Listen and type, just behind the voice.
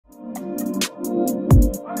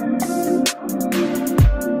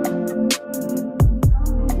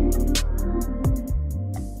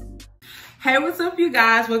Hey, what's up, you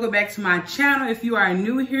guys? Welcome back to my channel. If you are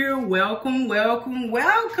new here, welcome, welcome,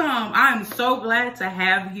 welcome. I'm so glad to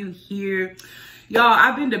have you here. Y'all,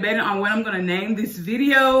 I've been debating on what I'm gonna name this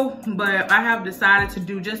video, but I have decided to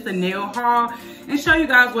do just a nail haul and show you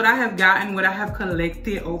guys what I have gotten, what I have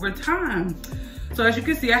collected over time. So as you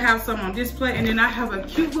can see, I have some on display, and then I have a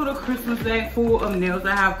cute little Christmas bag full of nails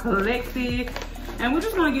I have collected, and we're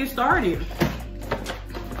just gonna get started.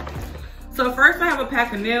 So first I have a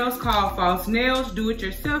pack of nails called False Nails Do It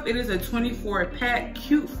Yourself. It is a 24 pack,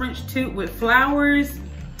 cute French tip with flowers.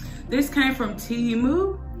 This came from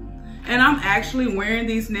Temu, and I'm actually wearing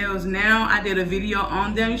these nails now. I did a video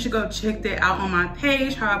on them. You should go check that out on my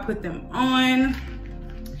page, how I put them on.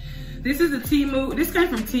 This is a Temu, this came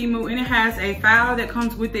from Temu, and it has a file that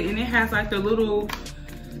comes with it, and it has like the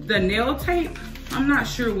nail tape. I'm not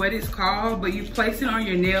sure what it's called, but you place it on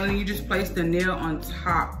your nail and you just place the nail on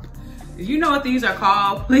top. If you know what these are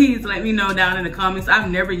called, please let me know down in the comments.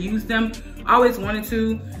 I've never used them, always wanted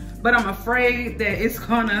to, but I'm afraid that it's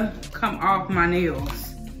gonna come off my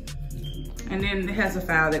nails. And then it has a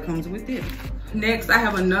file that comes with it. Next, I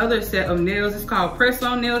have another set of nails. It's called Press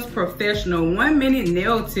On Nails Professional 1 minute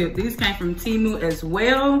nail tip. These came from Temu as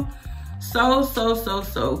well.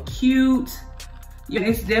 So cute. Yeah,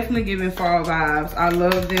 it's definitely giving fall vibes. I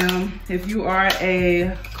love them. If you are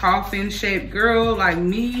a coffin shaped girl like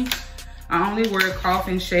me, I only wear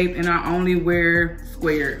coffin shape and I only wear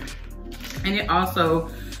square. And it also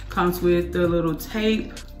comes with the little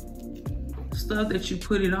tape stuff that you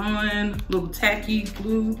put it on, little tacky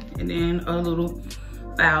glue, and then a little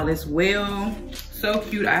file as well. So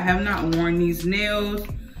cute. I have not worn these nails.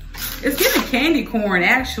 It's giving candy corn,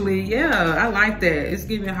 actually. Yeah, I like that. It's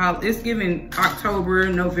giving October,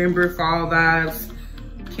 November, fall vibes.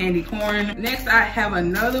 Candy corn. Next, I have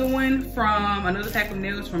another pack of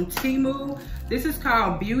nails from Temu. This is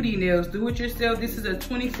called Beauty Nails Do It Yourself. This is a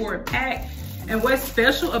 24 pack. And what's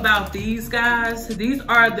special about these, guys, these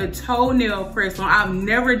are the toenail press on. I've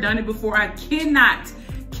never done it before. I cannot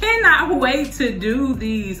wait to do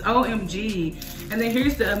these. OMG. And then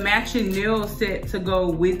here's the matching nail set to go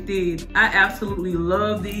with it. I absolutely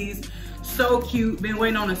love these. So cute. Been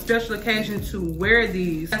waiting on a special occasion to wear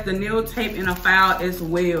these. That's the nail tape and a file as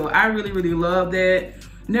well. I really love that.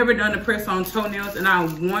 Never done the press on toenails, and I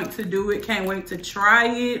want to do it. Can't wait to try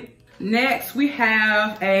it. Next, we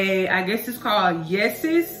have I guess it's called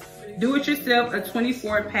Yeses Do It Yourself, a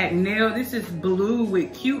 24 pack nail. This is blue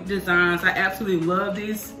with cute designs. I absolutely love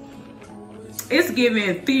this. It's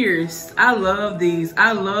giving fierce. I love these.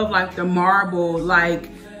 I love like the marble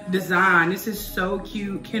design. This is so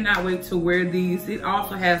cute. Cannot wait to wear these. It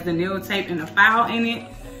also has the nail tape and a file in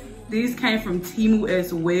it. These came from Temu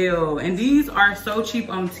as well, and these are so cheap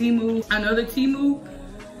on Temu. Another Temu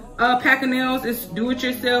pack of nails is Do It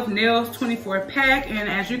Yourself Nails 24 pack, and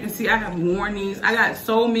as you can see, I have worn these. I got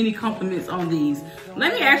so many compliments on these.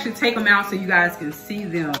 Let me actually take them out so you guys can see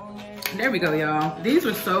them. There we go, y'all. These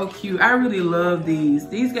are so cute. I really love these.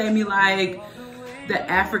 These gave me like the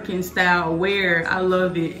African style wear. I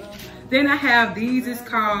love it. Then I have these. It's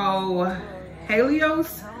called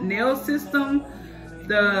Helios Nail System,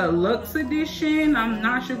 the Luxe Edition. I'm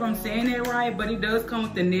not sure if I'm saying that right, but it does come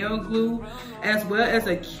with the nail glue as well as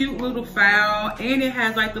a cute little file, and it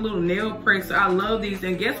has like the little nail presser. I love these.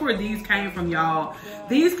 And guess where these came from, y'all?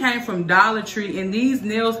 These came from Dollar Tree, and these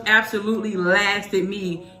nails absolutely lasted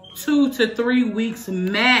me 2 to 3 weeks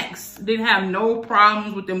max. Didn't have no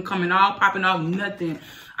problems with them coming off, popping off, nothing.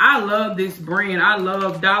 I love this brand. I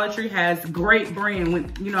love Dollar Tree has great brand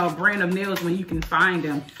when, you know, brand of nails when you can find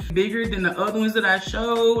them. Bigger than the other ones that I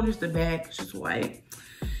showed. Here's the back, it's just white.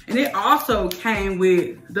 And it also came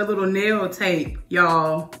with the little nail tape,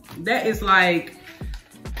 y'all. That is like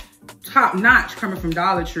top notch coming from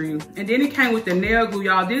Dollar Tree. And then it came with the nail glue,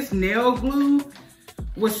 y'all. This nail glue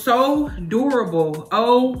was so durable.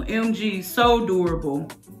 OMG, so durable.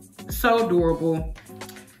 So durable.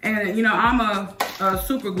 And you know, I'm a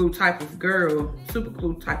super glue type of girl, super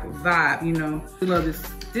glue type of vibe, you know. I love this.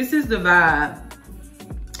 This is the vibe.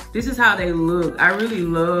 This is how they look. I really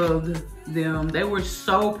loved them. They were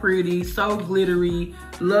so pretty, so glittery.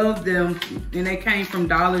 Loved them. And they came from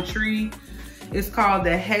Dollar Tree. It's called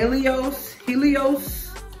the Helios.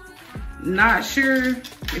 Not sure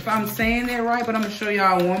if I'm saying that right, but I'm gonna show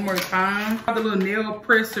y'all one more time. The little nail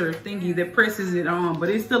presser thingy that presses it on, but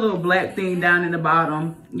it's the little black thing down in the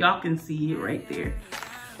bottom. Y'all can see it right there.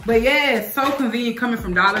 But yeah, it's so convenient coming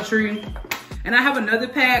from Dollar Tree. And I have another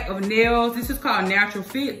pack of nails. This is called Natural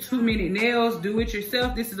Fit 2 minute nails Do It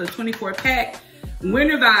Yourself. This is a 24 pack.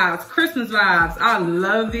 Winter vibes, Christmas vibes. I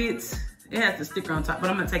love it. It has the sticker on top,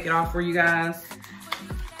 but I'm gonna take it off for you guys.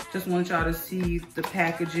 Just want y'all to see the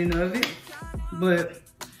packaging of it. But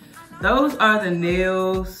those are the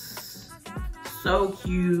nails. So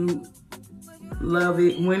cute. Love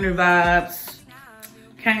it. Winter vibes.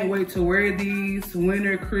 Can't wait to wear these.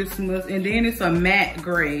 Winter, Christmas. And then it's a matte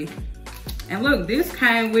gray. And look, this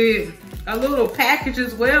came with a little package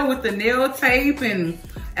as well with the nail tape and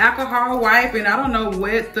alcohol wipe. And I don't know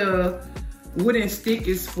what the wooden stick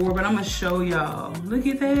is for, but I'm gonna show y'all. Look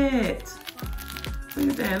at that. Look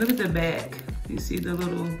at that. Look at the back. You see the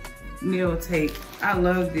little nail tape. I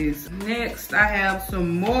love this. Next, I have some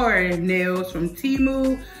more nails from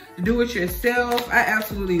Temu. Do it yourself. I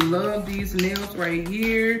absolutely love these nails right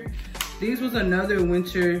here. These was another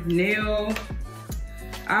winter nail.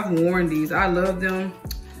 I've worn these. I love them.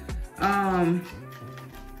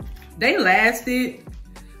 They lasted,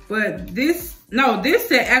 but this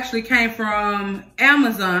set actually came from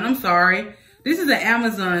Amazon. I'm sorry. This is an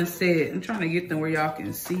Amazon set. I'm trying to get them where y'all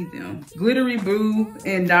can see them. Glittery blue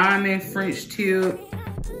and diamond French tip.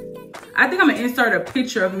 I think I'm gonna insert a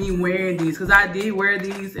picture of me wearing these because I did wear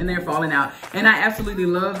these and they're falling out. And I absolutely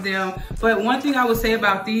love them. But one thing I would say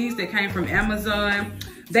about these that came from Amazon,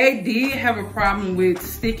 they did have a problem with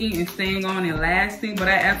sticking and staying on and lasting, but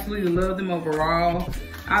I absolutely love them overall.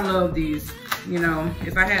 I love these. You know,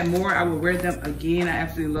 if I had more, I would wear them again. I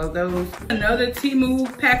absolutely love those. Another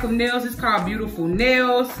Temu pack of nails is called Beautiful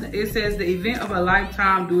Nails. It says the event of a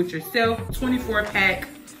lifetime, do it yourself, 24 pack.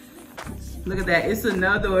 Look at that. It's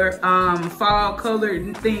another fall colored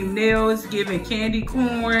themed nails, giving candy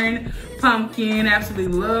corn, pumpkin.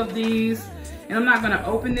 Absolutely love these. And I'm not gonna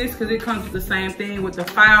open this because it comes with the same thing with the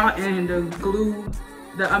file and the glue,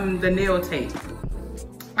 the nail tape.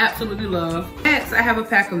 Absolutely love. Next, I have a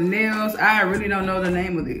pack of nails. I really don't know the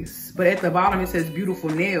name of this, but at the bottom it says Beautiful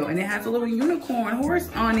Nail and it has a little unicorn horse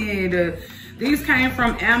on it. These came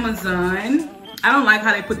from Amazon. I don't like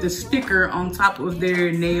how they put the sticker on top of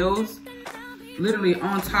their nails. Literally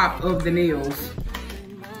on top of the nails.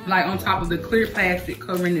 Like on top of the clear plastic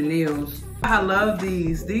covering the nails. I love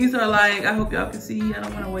these. These are like, I hope y'all can see, I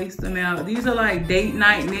don't want to waste them out. These are like date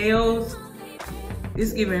night nails.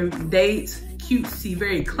 It's giving date, cutesy,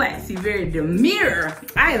 very classy, very demure.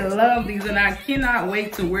 I love these and I cannot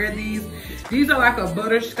wait to wear these. These are like a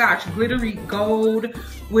butterscotch glittery gold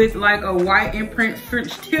with like a white imprint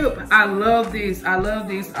French tip. I love this. I love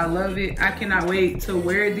this. I love it. I cannot wait to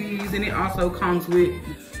wear these. And it also comes with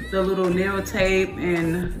the little nail tape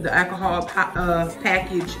and the alcohol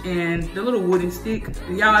package and the little wooden stick.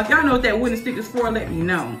 Y'all, if y'all know what that wooden stick is for, let me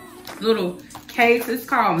know. Little case. It's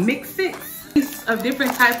called Mix It. Of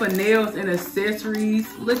different type of nails and accessories.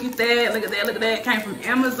 Look at that, look at that, look at that. Came from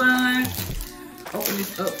Amazon. Open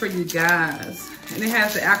this up for you guys. And it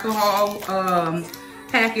has the alcohol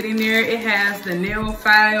packet in there. It has the nail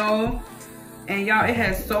file. And y'all, it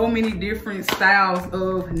has so many different styles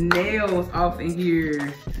of nails off in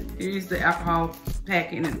here. Here's the alcohol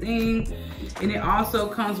packet and the thing. And it also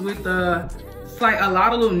comes with it's like a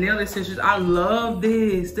lot of little nail accessories. I love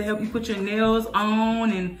this to help you put your nails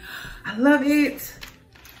on, and I love it.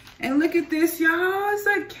 And look at this, y'all. It's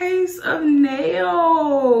a case of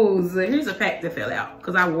nails. Here's a pack that fell out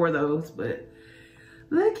because I wore those, but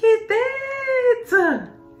look at that.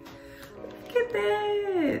 Look at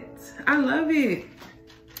that. I love it.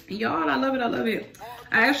 Y'all, I love it, I love it.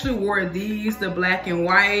 I actually wore these, the black and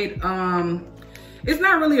white. It's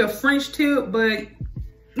not really a French tip, but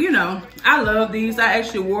you know, I love these. I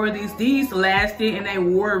actually wore these. These lasted and they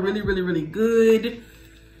wore really, really, really good.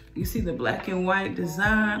 You see the black and white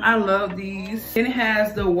design. I love these. And it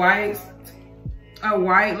has the white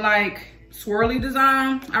like swirly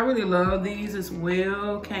design. I really love these as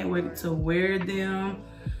well. Can't wait to wear them.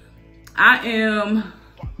 I am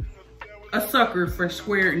a sucker for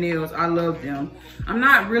squared nails. I love them. I'm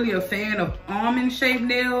not really a fan of almond shaped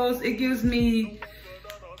nails. It gives me,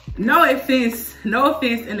 no offense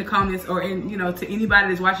in the comments or in, you know, to anybody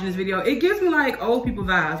that's watching this video, it gives me like old people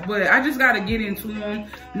vibes, but I just gotta get into them.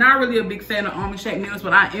 Not really a big fan of almond shaped nails,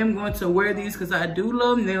 but I am going to wear these because I do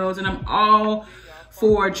love nails and I'm all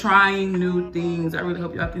for trying new things. I really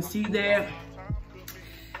hope y'all can see that.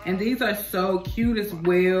 And these are so cute as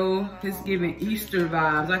well. It's giving Easter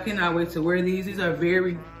vibes. I cannot wait to wear these. These are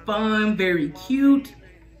very fun, very cute.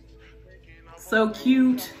 So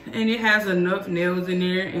cute. And it has enough nails in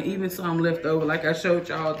there and even some left over. Like I showed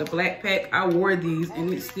y'all the black pack. I wore these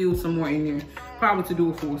and it's still some more in there. Probably to do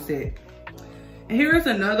a full set. And here's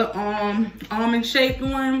another almond shaped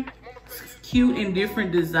one. It's cute in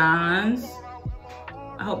different designs.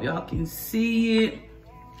 I hope y'all can see it.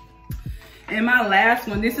 And my last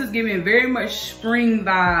one, this is giving very much spring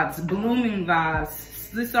vibes, blooming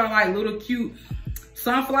vibes. These are like little cute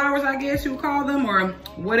sunflowers, I guess you would call them, or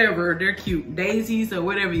whatever. They're cute. Daisies or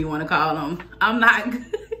whatever you want to call them. I'm not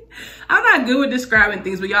good with describing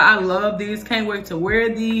things, but y'all, I love these. Can't wait to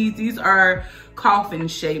wear these. These are coffin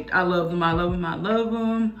shaped. I love them. I love them. I love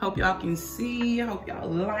them. Hope y'all can see. Hope y'all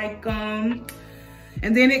like them.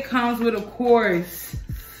 And then it comes with, of course,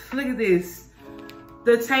 look at this,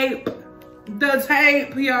 the tape,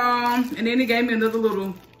 y'all. And then it gave me another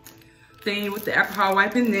little thing with the alcohol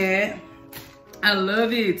wipe in that. I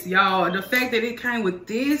love it, y'all. The fact that it came with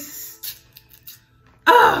this,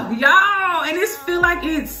 oh, y'all, and this feel like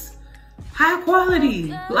it's high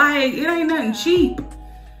quality. Like, it ain't nothing cheap.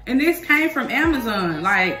 And this came from Amazon.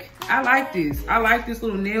 Like, I like this. I like this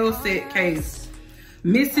little nail set case.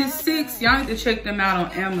 Mrs. 6, y'all need to check them out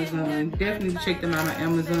on Amazon. Definitely check them out on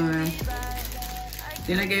Amazon.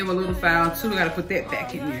 Then I gave a little file too. I gotta put that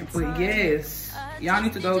back in there. But yes, y'all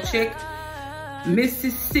need to go check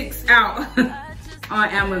Mrs. 6 out on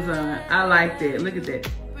Amazon. I like that. Look at that.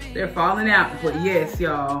 They're falling out. But yes,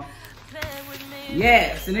 y'all.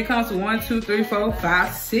 Yes, and it comes with 1, 2, 3, 4,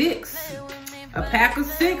 5, 6. A pack of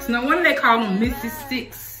 6. No wonder they call them Mrs.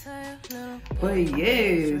 6. But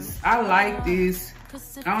yes, I like this.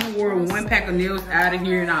 I only wore 1 pack of nails out of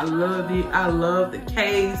here and I love it. I love the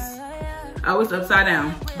case. Oh, it's upside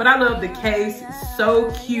down. But I love the case. It's so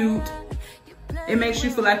cute. It makes you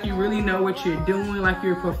feel like you really know what you're doing, like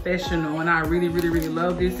you're a professional. And I really, really, really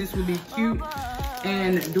love this. This would be cute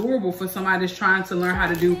and durable for somebody that's trying to learn how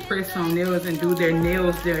to do press-on nails and do their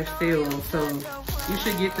nails themselves. So you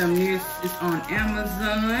should get them. This is on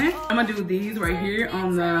Amazon. I'm gonna do these right here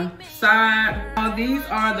on the side. These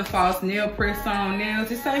are the false nail press-on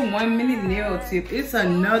nails. It's like 1 minute nail tip. It's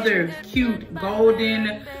another cute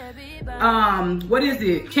golden, what is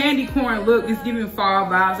it? Candy corn look. It's giving fall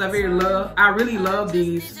vibes. I really love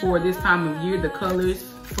these for this time of year. The colors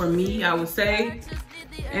for me, I would say.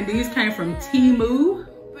 And these came from Temu.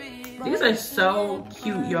 These are so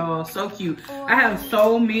cute, y'all. So cute. I have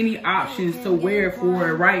so many options to wear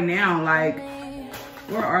for right now. Like,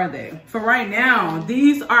 where are they? For right now,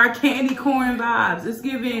 these are candy corn vibes. It's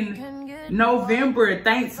giving November,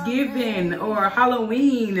 Thanksgiving, or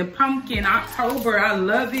Halloween, pumpkin, October. I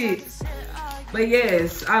love it. But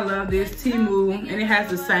yes, I love this Temu, and it has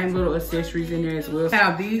the same little accessories in there as well.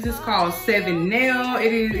 Now these is called 7 nail.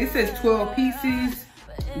 It says 12 pieces.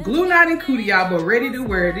 Glue not included, y'all, but ready to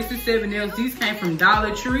wear. This is 7 nails. These came from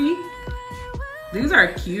Dollar Tree. These are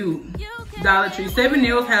cute. Dollar Tree. 7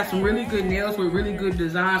 nails has some really good nails with really good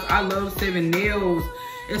designs. I love 7 nails,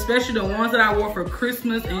 especially the ones that I wore for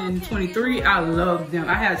Christmas in 23. I love them.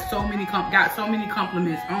 I had got so many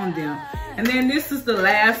compliments on them. And then this is the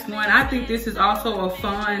last one. I think this is also a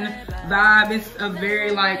fun vibe. It's a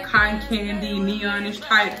very like cotton candy, neonish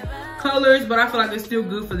type colors, but I feel like it's still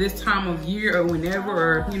good for this time of year or whenever,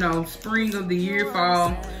 or you know, spring of the year,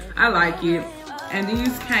 fall. I like it. And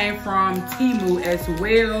these came from Temu as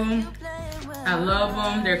well. I love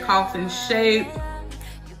them. They're coffin shaped.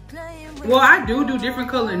 Well, I do different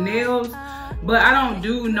color nails, but I don't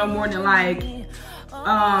do no more than like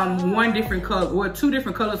 1 different color, or 2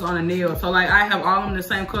 different colors on a nail. So like I have all of them the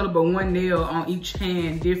same color, but 1 nail on each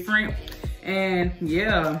hand different. And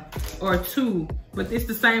yeah, or 2, but it's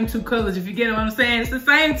the same 2 colors, if you get what I'm saying. It's the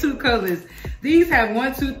same 2 colors. These have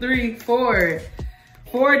 1, 2, 3, 4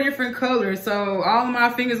 different colors. So all of my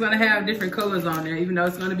fingers gonna have different colors on there, even though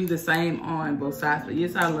it's gonna be the same on both sides. But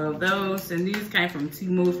yes, I love those. And these came from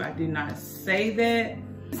Temu, if I did not say that.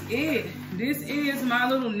 This is my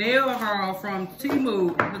little nail haul from Temu.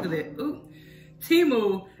 Look at that. Ooh.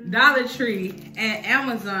 Temu, Dollar Tree, and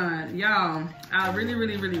Amazon. Y'all, I really,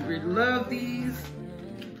 really, really, really love these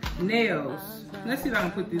nails. Let's see if I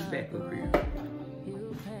can put this back up here.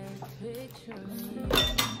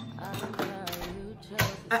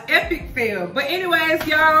 An epic fail. But anyways,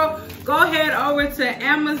 y'all, go ahead over to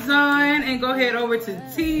Amazon and go ahead over to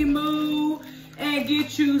Temu and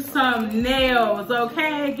get you some nails,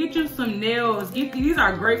 okay? Get you some nails. These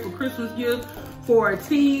are great for Christmas gifts, for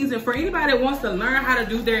teens, and for anybody that wants to learn how to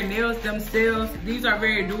do their nails themselves. These are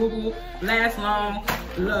very doable, last long,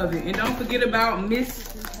 love it. And don't forget about Miss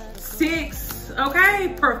 6,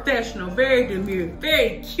 okay? Professional, very demure,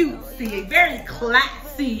 very cutesy, very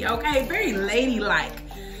classy, okay? Very ladylike,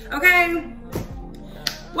 okay?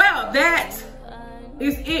 Well, that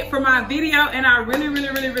is it for my video, and I really, really,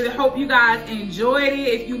 really, really hope you guys enjoyed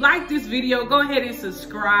it. If you like this video, go ahead and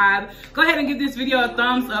subscribe. Go ahead and give this video a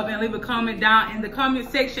thumbs up and leave a comment down in the comment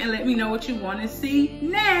section and let me know what you want to see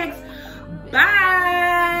next.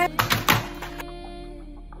 Bye.